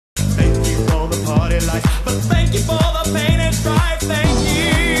lights. But thank you for the pain and strife. Thank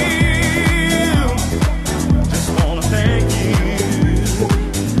you. Just wanna thank you.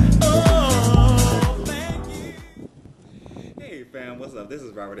 Oh, thank you. Hey fam, what's up? This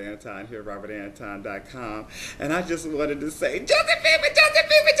is Robert Anton here at robertanton.com, and I just wanted to say, Justin Bieber, Justin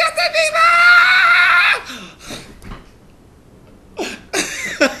Bieber, Justin Bieber!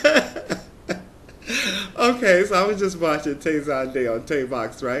 Okay, so I was just watching Tayzon Day on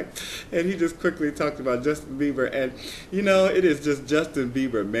Tay-Box, right? And he just quickly talked about Justin Bieber, and you know, it is just Justin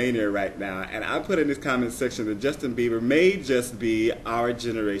Bieber mania right now. And I put in this comment section that Justin Bieber may just be our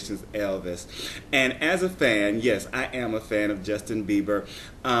generation's Elvis. And as a fan, yes, I am a fan of Justin Bieber.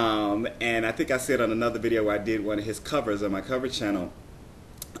 And I think I said on another video where I did one of his covers on my cover channel,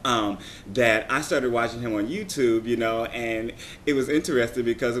 that I started watching him on YouTube, you know, and it was interesting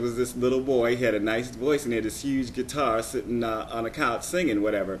because it was this little boy. He had a nice voice and he had this huge guitar sitting on a couch singing,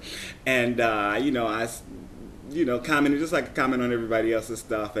 whatever. And you know, I commented just like I comment on everybody else's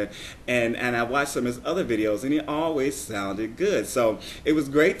stuff, and I watched some of his other videos, and he always sounded good. So it was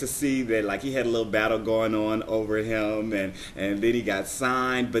great to see that, like, he had a little battle going on over him, and then he got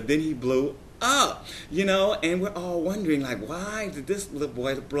signed, but then he blew up, you know, and we're all wondering, like, why did this little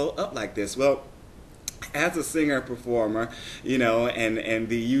boy blow up like this? Well, as a singer performer, you know, and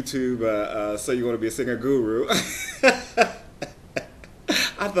the YouTube So You Want to Be a Singer Guru,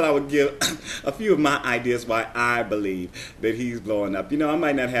 I thought I would give a few of my ideas why I believe that he's blowing up. You know, I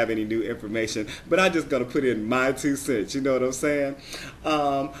might not have any new information, but I'm just going to put in my 2 cents, you know what I'm saying?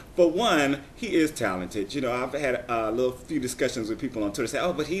 For one, he is talented. You know, I've had a few discussions with people on Twitter say,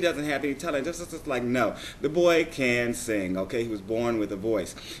 oh, but he doesn't have any talent. Just like, no, the boy can sing, okay? He was born with a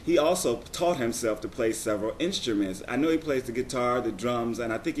voice. He also taught himself to play several instruments. I know he plays the guitar, the drums,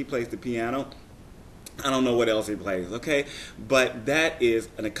 and I think he plays the piano. I don't know what else he plays, okay? But that is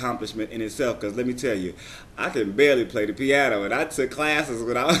an accomplishment in itself, because let me tell you, I can barely play the piano, and I took classes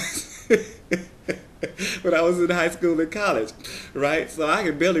when I was when I was in high school and college, right? So I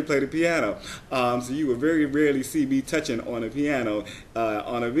can barely play the piano. So you will very rarely see me touching on a piano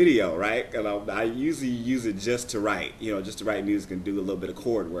on a video, right? And I usually use it just to write, you know, just to write music and do a little bit of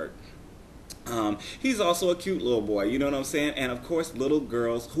chord work. He's also a cute little boy, you know what I'm saying? And of course, little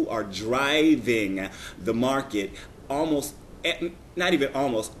girls who are driving the market almost, not even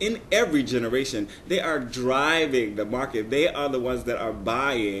almost, in every generation, they are driving the market. They are the ones that are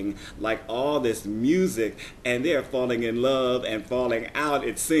buying like all this music, and they are falling in love and falling out,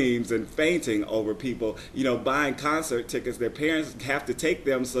 it seems, and fainting over people, you know, buying concert tickets. Their parents have to take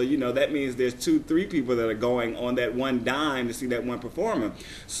them, so you know that means there's 2, 3 people that are going on that one dime to see that one performer.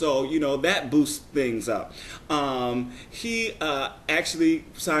 So you know that boosts things up. He actually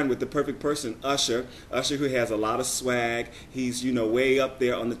signed with the perfect person, Usher, who has a lot of swag. He's, you know, way up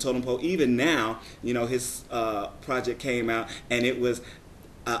there on the totem pole. Even now, you know, his project came out, and it was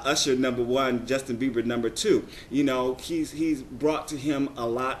Usher #1, Justin Bieber #2. You know, he's brought to him a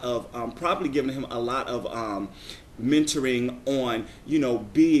lot of, probably given him a lot of mentoring on, you know,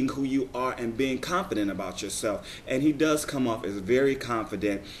 being who you are and being confident about yourself. And he does come off as very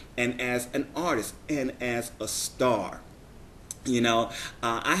confident, and as an artist, and as a star. You know,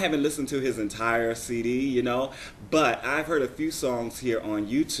 I haven't listened to his entire CD, you know, but I've heard a few songs here on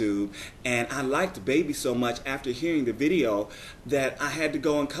YouTube, and I liked Baby so much after hearing the video that I had to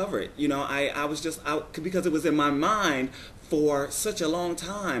go and cover it. You know, I was just out because it was in my mind for such a long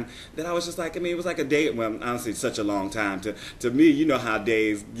time that I was just like, I mean, it was like a day, well, honestly, such a long time. To me, you know how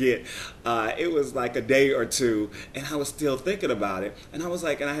days get. It was like a day or two, and I was still thinking about it. And I was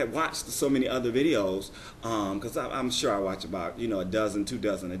like, and I had watched so many other videos, because I'm sure I watch about, you know, 12, 2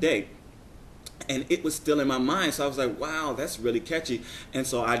 dozen a day. And it was still in my mind, so I was like, wow, that's really catchy. And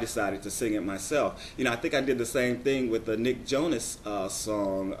so I decided to sing it myself. You know, I think I did the same thing with the Nick Jonas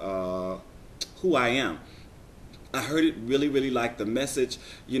song, Who I Am. I heard it, really liked the message.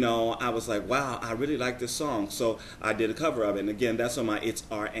 You know, I was like, wow, I really like this song. So I did a cover of it. And again, that's on my It's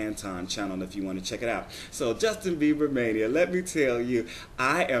R Anton channel if you want to check it out. So Justin Bieber Mania, let me tell you,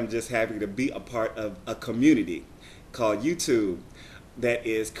 I am just happy to be a part of a community called YouTube that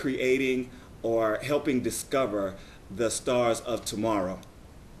is creating or helping discover the stars of tomorrow.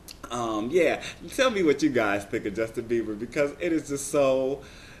 Yeah, tell me what you guys think of Justin Bieber, because it is just so...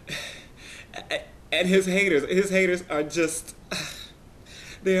 And his haters are just,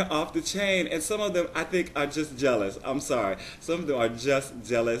 They're off the chain, and some of them I think are just jealous. I'm sorry. Some of them are just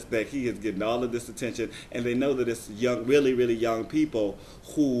jealous that he is getting all of this attention, and they know that it's young, really, really young people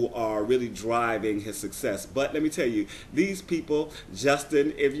who are really driving his success. But let me tell you, these people,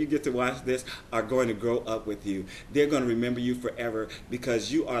 Justin, if you get to watch this, are going to grow up with you. They're going to remember you forever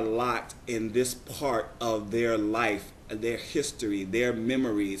because you are locked in this part of their life, their history, their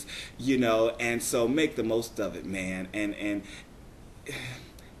memories, and so make the most of it, man.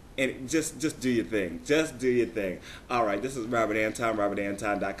 And just do your thing. Just do your thing. All right, this is Robert Anton,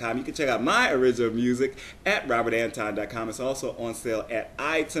 robertanton.com. You can check out my original music at robertanton.com. It's also on sale at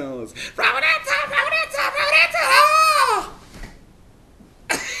iTunes. Robert Anton, Robert Anton, Robert Anton. Oh!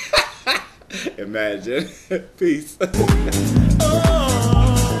 Imagine. Peace.